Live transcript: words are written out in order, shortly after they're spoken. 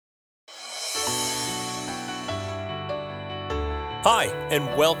Hi, and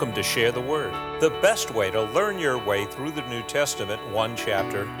welcome to Share the Word, the best way to learn your way through the New Testament one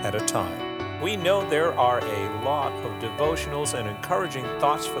chapter at a time. We know there are a lot of devotionals and encouraging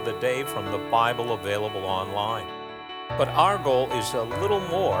thoughts for the day from the Bible available online. But our goal is a little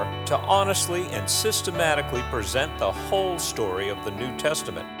more to honestly and systematically present the whole story of the New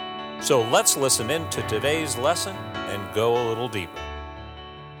Testament. So let's listen in to today's lesson and go a little deeper.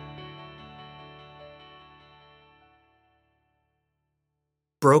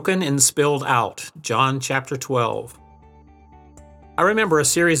 Broken and Spilled Out, John chapter 12. I remember a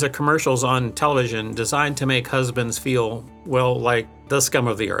series of commercials on television designed to make husbands feel, well, like the scum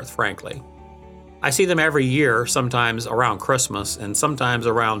of the earth, frankly. I see them every year, sometimes around Christmas and sometimes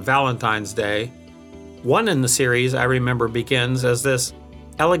around Valentine's Day. One in the series I remember begins as this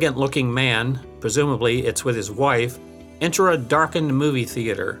elegant-looking man, presumably it's with his wife, enter a darkened movie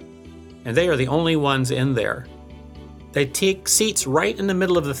theater, and they are the only ones in there. They take seats right in the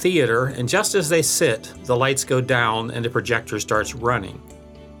middle of the theater, and just as they sit, the lights go down and the projector starts running.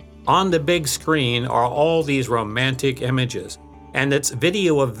 On the big screen are all these romantic images, and it's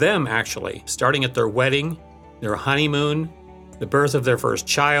video of them actually, starting at their wedding, their honeymoon, the birth of their first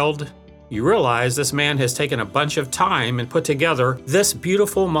child. You realize this man has taken a bunch of time and put together this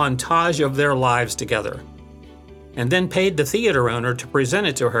beautiful montage of their lives together, and then paid the theater owner to present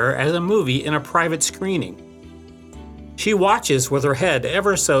it to her as a movie in a private screening. She watches with her head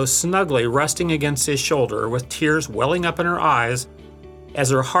ever so snugly resting against his shoulder, with tears welling up in her eyes as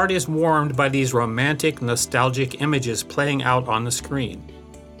her heart is warmed by these romantic, nostalgic images playing out on the screen.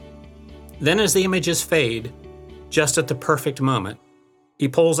 Then as the images fade, just at the perfect moment, he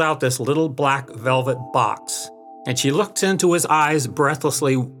pulls out this little black velvet box, and she looks into his eyes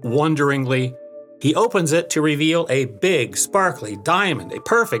breathlessly, wonderingly. He opens it to reveal a big, sparkly diamond, a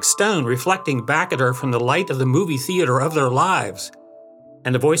perfect stone reflecting back at her from the light of the movie theater of their lives.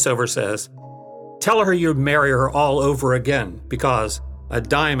 And the voiceover says, "Tell her you'd marry her all over again, because a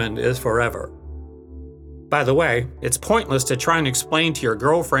diamond is forever." By the way, it's pointless to try and explain to your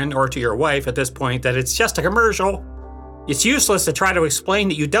girlfriend or to your wife at this point that it's just a commercial. It's useless to try to explain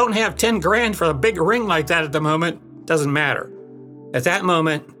that you don't have 10 grand for a big ring like that at the moment. Doesn't matter. At that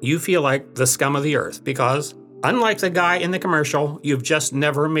moment, you feel like the scum of the earth because, unlike the guy in the commercial, you've just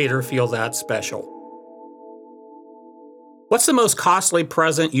never made her feel that special. What's the most costly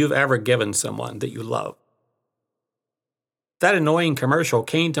present you've ever given someone that you love? That annoying commercial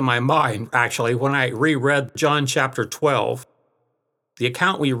came to my mind, actually, when I reread John chapter 12. The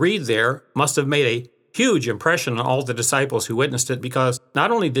account we read there must have made a huge impression on all the disciples who witnessed it, because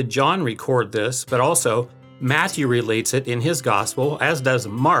not only did John record this, but also Matthew relates it in his gospel, as does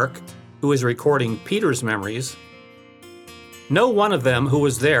Mark, who is recording Peter's memories. No one of them who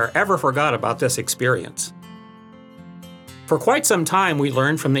was there ever forgot about this experience. For quite some time, we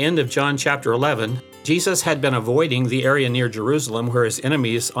learned from the end of John chapter 11, Jesus had been avoiding the area near Jerusalem where his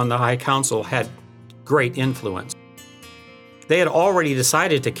enemies on the high council had great influence. They had already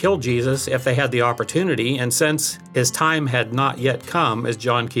decided to kill Jesus if they had the opportunity, and since his time had not yet come, as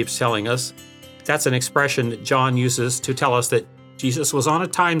John keeps telling us, that's an expression that John uses to tell us that Jesus was on a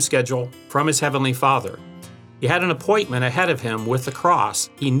time schedule from his heavenly Father. He had an appointment ahead of him with the cross.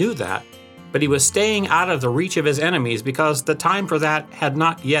 He knew that, but he was staying out of the reach of his enemies because the time for that had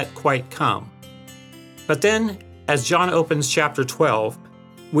not yet quite come. But then, as John opens chapter 12,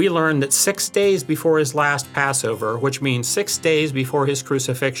 we learn that 6 days before his last Passover, which means 6 days before his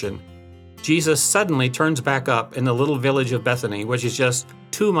crucifixion, Jesus suddenly turns back up in the little village of Bethany, which is just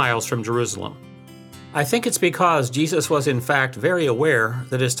 2 miles from Jerusalem. I think it's because Jesus was in fact very aware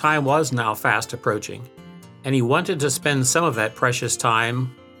that his time was now fast approaching, and he wanted to spend some of that precious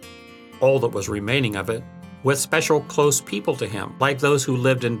time, all that was remaining of it, with special close people to him, like those who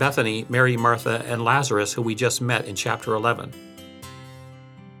lived in Bethany, Mary, Martha, and Lazarus, who we just met in chapter 11.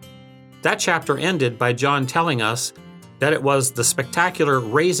 That chapter ended by John telling us that it was the spectacular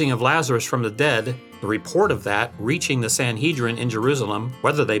raising of Lazarus from the dead, the report of that reaching the Sanhedrin in Jerusalem,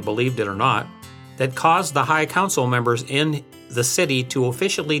 whether they believed it or not, that caused the high council members in the city to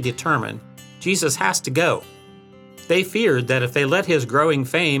officially determine Jesus has to go. They feared that if they let his growing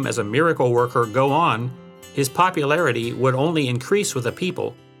fame as a miracle worker go on, his popularity would only increase with the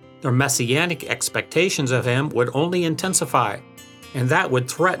people. Their messianic expectations of him would only intensify, and that would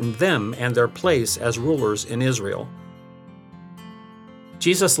threaten them and their place as rulers in Israel.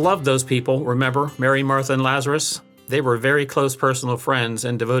 Jesus loved those people, remember, Mary, Martha, and Lazarus? They were very close personal friends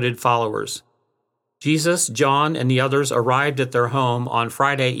and devoted followers. Jesus, John, and the others arrived at their home on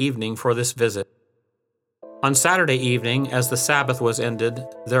Friday evening for this visit. On Saturday evening, as the Sabbath was ended,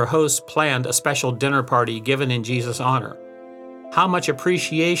 their hosts planned a special dinner party given in Jesus' honor. how much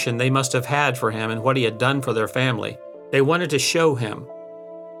appreciation they must have had for him and what he had done for their family. They wanted to show him.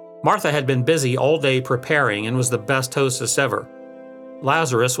 Martha had been busy all day preparing and was the best hostess ever.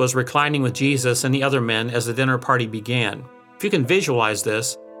 Lazarus was reclining with Jesus and the other men as the dinner party began. If you can visualize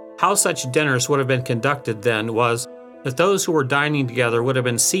this, how such dinners would have been conducted then was that those who were dining together would have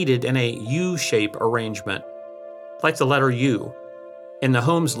been seated in a U-shape arrangement, like the letter U, in the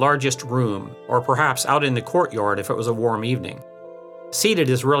home's largest room, or perhaps out in the courtyard if it was a warm evening. Seated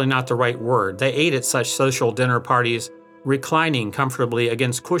is really not the right word. They ate at such social dinner parties, reclining comfortably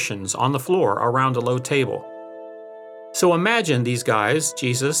against cushions on the floor around a low table. So imagine these guys,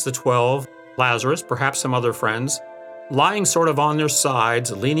 Jesus, the 12, Lazarus, perhaps some other friends, lying sort of on their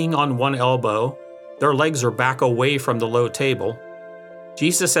sides, leaning on one elbow. Their legs are back away from the low table.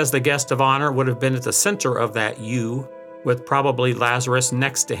 Jesus, as the guest of honor, would have been at the center of that U, with probably Lazarus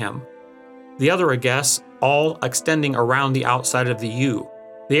next to him. The other guests all extending around the outside of the U.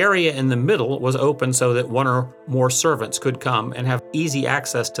 The area in the middle was open so that one or more servants could come and have easy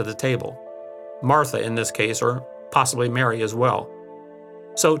access to the table. Martha in this case, or possibly Mary as well.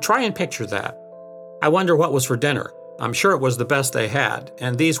 So try and picture that. I wonder what was for dinner. I'm sure it was the best they had,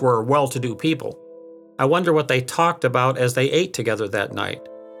 and these were well-to-do people. I wonder what they talked about as they ate together that night.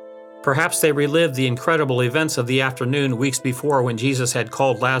 Perhaps they relived the incredible events of the afternoon weeks before when Jesus had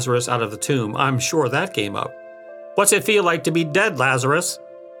called Lazarus out of the tomb. I'm sure that came up. What's it feel like to be dead, Lazarus?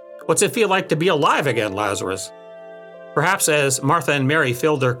 What's it feel like to be alive again, Lazarus? Perhaps as Martha and Mary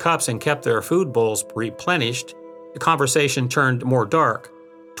filled their cups and kept their food bowls replenished, the conversation turned more dark,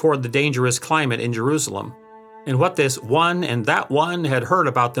 toward the dangerous climate in Jerusalem, and what this one and that one had heard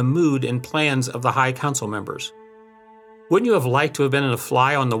about the mood and plans of the high council members. Wouldn't you have liked to have been a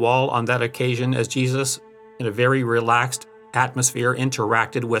fly on the wall on that occasion as Jesus, in a very relaxed atmosphere,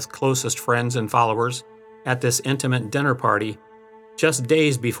 interacted with closest friends and followers at this intimate dinner party, just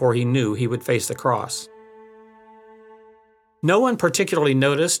days before he knew he would face the cross? No one particularly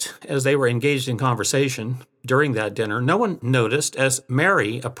noticed as they were engaged in conversation during that dinner. No one noticed as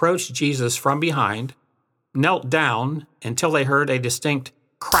Mary approached Jesus from behind, knelt down until they heard a distinct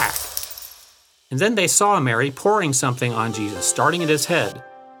crack. And then they saw Mary pouring something on Jesus, starting at his head,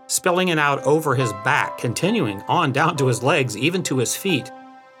 spilling it out over his back, continuing on down to his legs, even to his feet.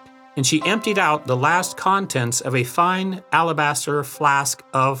 And she emptied out the last contents of a fine alabaster flask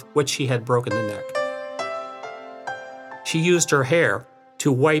of which she had broken the neck. She used her hair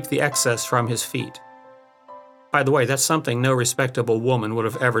to wipe the excess from his feet. By the way, that's something no respectable woman would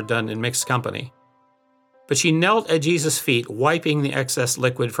have ever done in mixed company. But she knelt at Jesus' feet, wiping the excess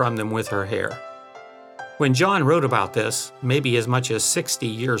liquid from them with her hair. When John wrote about this, maybe as much as 60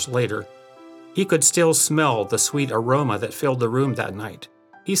 years later, he could still smell the sweet aroma that filled the room that night.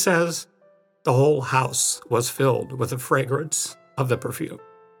 He says, "The whole house was filled with the fragrance of the perfume."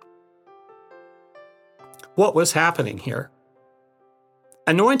 What was happening here?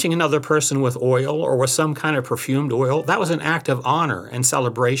 Anointing another person with oil or with some kind of perfumed oil, that was an act of honor and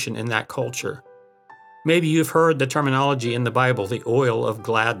celebration in that culture. Maybe you've heard the terminology in the Bible, the oil of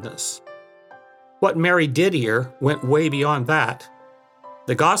gladness. What Mary did here went way beyond that.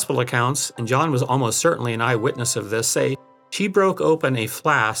 The gospel accounts, and John was almost certainly an eyewitness of this, say she broke open a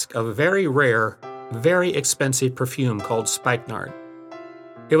flask of very rare, very expensive perfume called spikenard.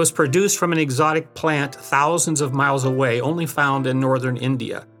 It was produced from an exotic plant thousands of miles away, only found in northern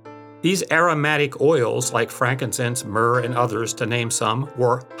India. These aromatic oils, like frankincense, myrrh, and others, to name some,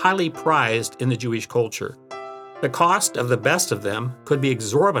 were highly prized in the Jewish culture. The cost of the best of them could be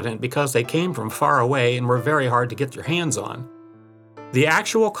exorbitant because they came from far away and were very hard to get your hands on. The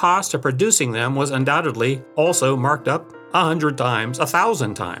actual cost of producing them was undoubtedly also marked up 100 times,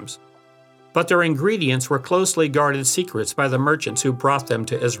 1,000 times. But their ingredients were closely guarded secrets by the merchants who brought them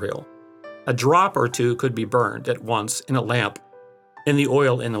to Israel. A drop or two could be burned at once in a lamp, in the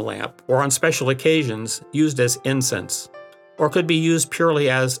oil in a lamp, or on special occasions used as incense, or could be used purely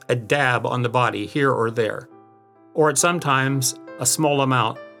as a dab on the body here or there, or at sometimes a small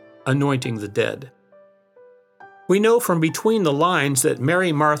amount anointing the dead. We know from between the lines that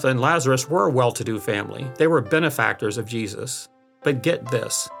Mary, Martha, and Lazarus were a well-to-do family. They were benefactors of Jesus. But get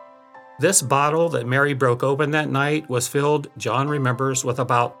this. This bottle that Mary broke open that night was filled, John remembers, with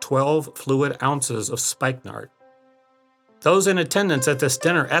about 12 fluid ounces of spikenard. Those in attendance at this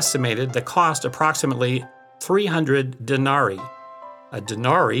dinner estimated the cost approximately 300 denarii. A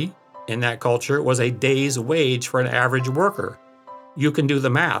denarii, in that culture, was a day's wage for an average worker. You can do the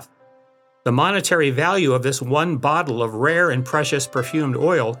math. The monetary value of this one bottle of rare and precious perfumed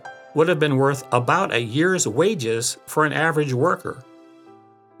oil would have been worth about a year's wages for an average worker.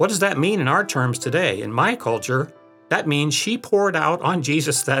 What does that mean in our terms today? In my culture, That means she poured out on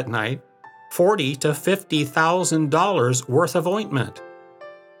Jesus that night $40,000 to $50,000 worth of ointment.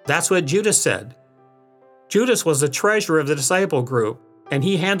 That's what Judas said. Judas was the treasurer of the disciple group, and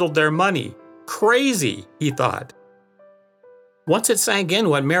he handled their money. Crazy, he thought. Once it sank in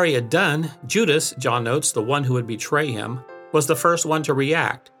what Mary had done, Judas, John notes, the one who would betray him, was the first one to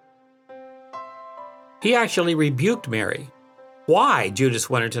react. He actually rebuked Mary. Why, Judas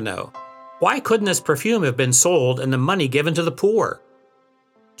wanted to know. Why couldn't this perfume have been sold and the money given to the poor?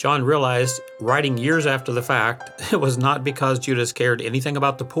 John realized, writing years after the fact, it was not because Judas cared anything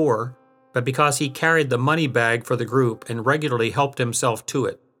about the poor, but because he carried the money bag for the group and regularly helped himself to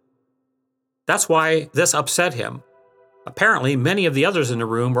it. That's why this upset him. Apparently, many of the others in the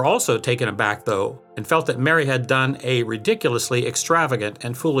room were also taken aback, though, and felt that Mary had done a ridiculously extravagant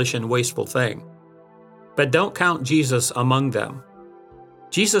and foolish and wasteful thing. But don't count Jesus among them.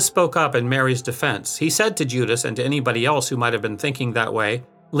 Jesus spoke up in Mary's defense. He said to Judas and to anybody else who might have been thinking that way,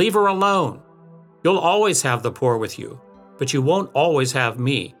 "Leave her alone. You'll always have the poor with you, but you won't always have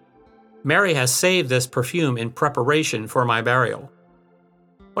me. Mary has saved this perfume in preparation for my burial."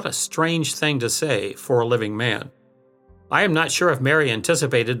 What a strange thing to say for a living man. I am not sure if Mary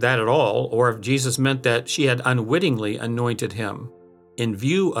anticipated that at all, or if Jesus meant that she had unwittingly anointed him in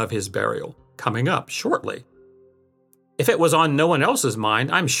view of his burial coming up shortly. If it was on no one else's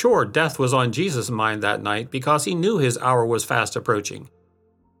mind, I'm sure death was on Jesus' mind that night because he knew his hour was fast approaching.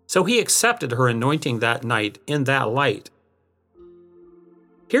 So he accepted her anointing that night in that light.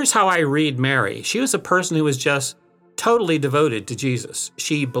 Here's how I read Mary. She was a person who was just totally devoted to Jesus.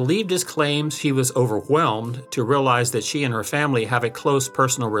 She believed his claims. She was overwhelmed to realize that she and her family have a close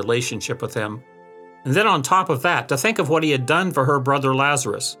personal relationship with him. And then on top of that, to think of what he had done for her brother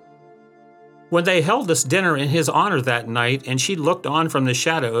Lazarus. When they held this dinner in his honor that night, and she looked on from the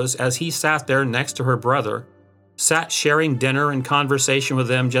shadows as he sat there next to her brother, sat sharing dinner and conversation with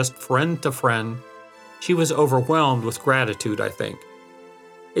them just friend to friend, she was overwhelmed with gratitude, I think.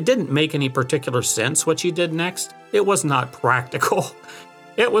 It didn't make any particular sense what she did next. It was not practical.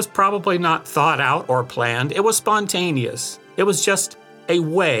 It was probably not thought out or planned. It was spontaneous. It was just a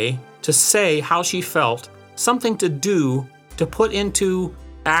way to say how she felt, something to do, to put into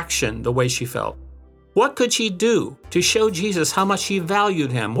action the way she felt. What could she do to show Jesus how much she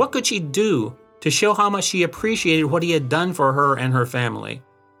valued him? What could she do to show how much she appreciated what he had done for her and her family?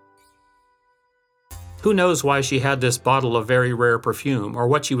 Who knows why she had this bottle of very rare perfume, or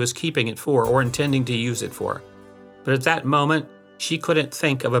what she was keeping it for, or intending to use it for. But at that moment, she couldn't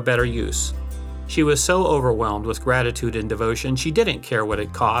think of a better use. She was so overwhelmed with gratitude and devotion, she didn't care what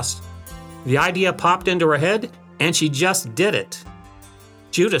it cost. The idea popped into her head, and she just did it.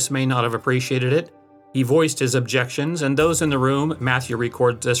 Judas may not have appreciated it. He voiced his objections, and those in the room, Matthew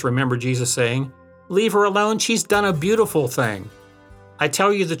records this, remember Jesus saying, "Leave her alone, she's done a beautiful thing. I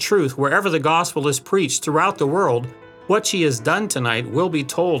tell you the truth, wherever the gospel is preached throughout the world, what she has done tonight will be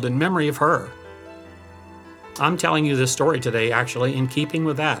told in memory of her." I'm telling you this story today, actually, in keeping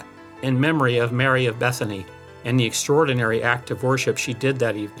with that, in memory of Mary of Bethany and the extraordinary act of worship she did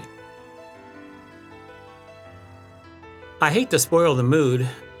that evening. I hate to spoil the mood,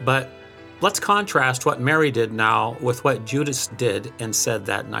 but let's contrast what Mary did now with what Judas did and said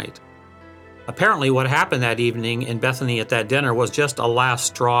that night. Apparently, what happened that evening in Bethany at that dinner was just a last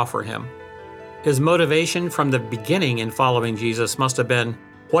straw for him. His motivation from the beginning in following Jesus must have been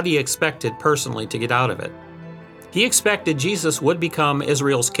what he expected personally to get out of it. He expected Jesus would become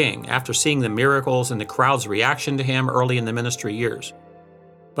Israel's king after seeing the miracles and the crowd's reaction to him early in the ministry years.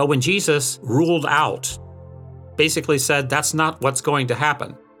 But when Jesus ruled out, basically said that's not what's going to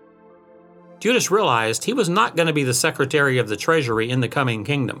happen, Judas realized he was not going to be the secretary of the treasury in the coming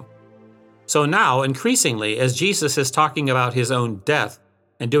kingdom. So now, increasingly, as Jesus is talking about his own death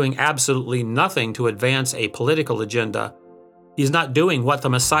and doing absolutely nothing to advance a political agenda, he's not doing what the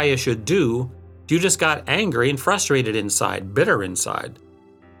Messiah should do. Judas got angry and frustrated inside, bitter inside.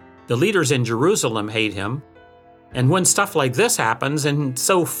 The leaders in Jerusalem hate him. And when stuff like this happens, and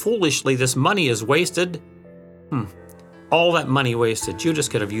so foolishly this money is wasted, all that money wasted, Judas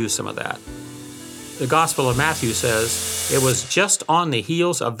could have used some of that. The Gospel of Matthew says, it was just on the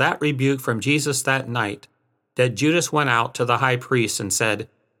heels of that rebuke from Jesus that night that Judas went out to the high priest and said,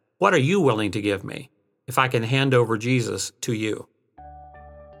 "What are you willing to give me if I can hand over Jesus to you?"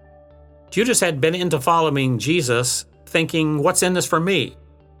 Judas had been into following Jesus thinking, what's in this for me?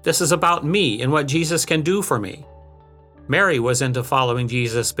 This is about me and what Jesus can do for me. Mary was into following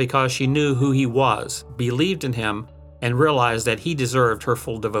Jesus because she knew who he was, believed in him, and realized that he deserved her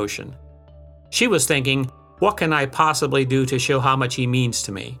full devotion. She was thinking, what can I possibly do to show how much he means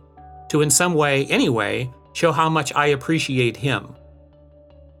to me? To in some way, anyway, show how much I appreciate him.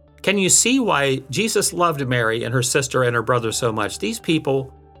 Can you see why Jesus loved Mary and her sister and her brother so much? These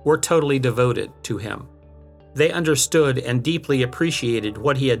people were totally devoted to him. They understood and deeply appreciated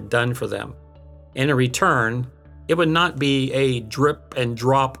what he had done for them. And in return, it would not be a drip and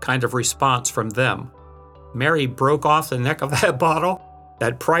drop kind of response from them. Mary broke off the neck of that bottle,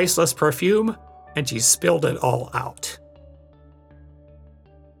 that priceless perfume, and she spilled it all out.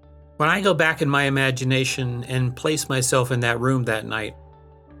 When I go back in my imagination and place myself in that room that night,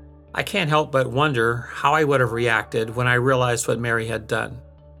 I can't help but wonder how I would have reacted when I realized what Mary had done.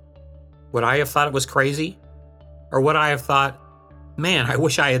 Would I have thought it was crazy? Or would I have thought, man, I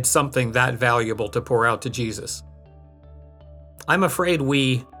wish I had something that valuable to pour out to Jesus? I'm afraid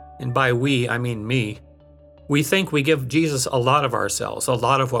we, and by we I mean me, we think we give Jesus a lot of ourselves, a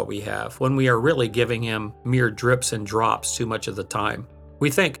lot of what we have, when we are really giving him mere drips and drops too much of the time. We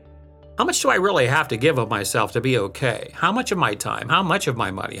think, how much do I really have to give of myself to be okay? How much of my time? How much of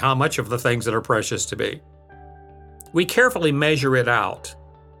my money? How much of the things that are precious to me? We carefully measure it out,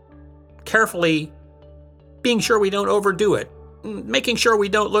 carefully being sure we don't overdo it, making sure we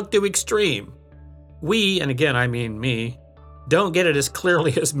don't look too extreme. We, and again I mean me, don't get it as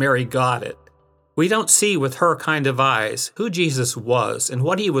clearly as Mary got it. We don't see with her kind of eyes who Jesus was and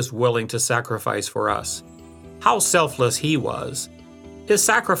what he was willing to sacrifice for us, how selfless he was. His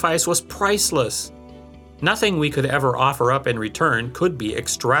sacrifice was priceless. Nothing we could ever offer up in return could be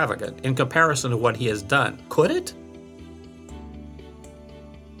extravagant in comparison to what he has done, could it?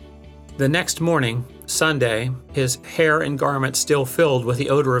 The next morning, Sunday, his hair and garments still filled with the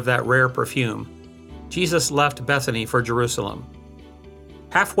odor of that rare perfume, Jesus left Bethany for Jerusalem.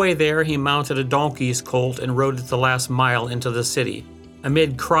 Halfway there, he mounted a donkey's colt and rode it the last mile into the city,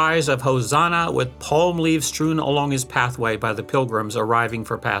 amid cries of Hosanna with palm leaves strewn along his pathway by the pilgrims arriving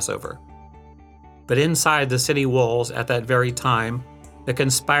for Passover. But inside the city walls at that very time, the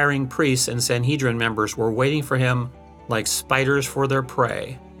conspiring priests and Sanhedrin members were waiting for him like spiders for their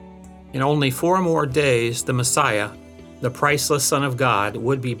prey. In only 4 more days, the Messiah, the priceless Son of God,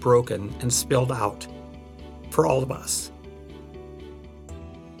 would be broken and spilled out for all of us.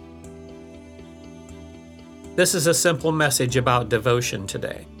 This is a simple message about devotion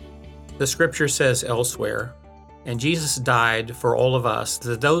today. The scripture says elsewhere, and Jesus died for all of us,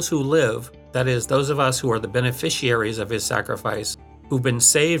 that those who live, that is, those of us who are the beneficiaries of his sacrifice, who've been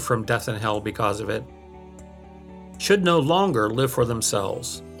saved from death and hell because of it, should no longer live for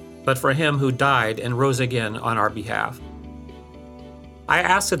themselves, but for him who died and rose again on our behalf. I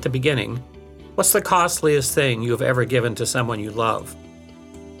asked at the beginning, what's the costliest thing you have ever given to someone you love?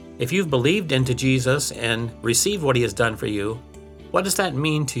 If you've believed into Jesus and received what he has done for you, what does that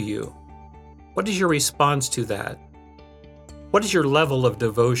mean to you? What is your response to that? What is your level of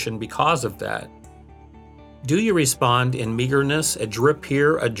devotion because of that? Do you respond in meagerness, a drip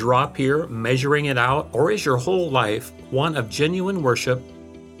here, a drop here, measuring it out, or is your whole life one of genuine worship,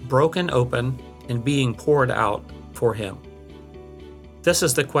 broken open, and being poured out for him? This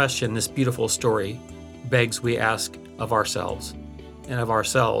is the question this beautiful story begs we ask of ourselves. And of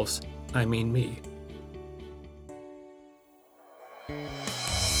ourselves, I mean me.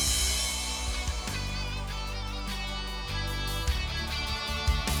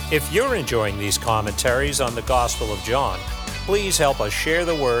 If you're enjoying these commentaries on the Gospel of John, please help us share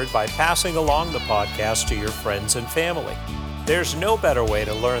the word by passing along the podcast to your friends and family. There's no better way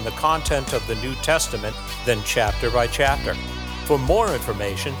to learn the content of the New Testament than chapter by chapter. For more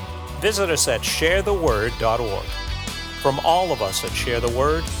information, visit us at sharetheword.org. From all of us at Share the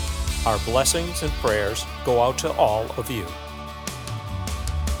Word, our blessings and prayers go out to all of you.